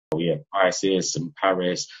yeah, Isis and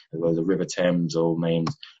Paris, as well as the River Thames, all named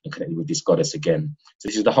and connected with this goddess again. So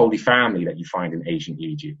this is the Holy Family that you find in ancient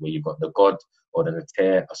Egypt, where you've got the god or the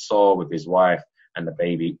Neter, Asor with his wife, and the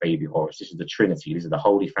baby Horus. This is the Trinity. This is the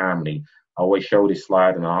Holy Family. I always show this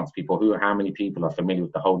slide and I ask people how many people are familiar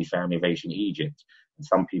with the Holy Family of ancient Egypt. And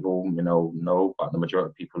some people, know, but the majority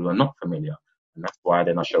of people are not familiar. And that's why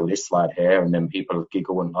then I show this slide here, and then people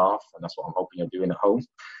giggle and laugh, and that's what I'm hoping you're doing at home.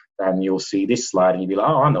 And you'll see this slide and you'll be like,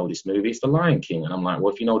 oh, I know this movie, it's The Lion King. And I'm like,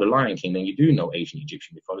 well, if you know The Lion King, then you do know ancient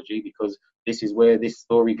Egyptian mythology, because this is where this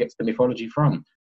story gets the mythology from.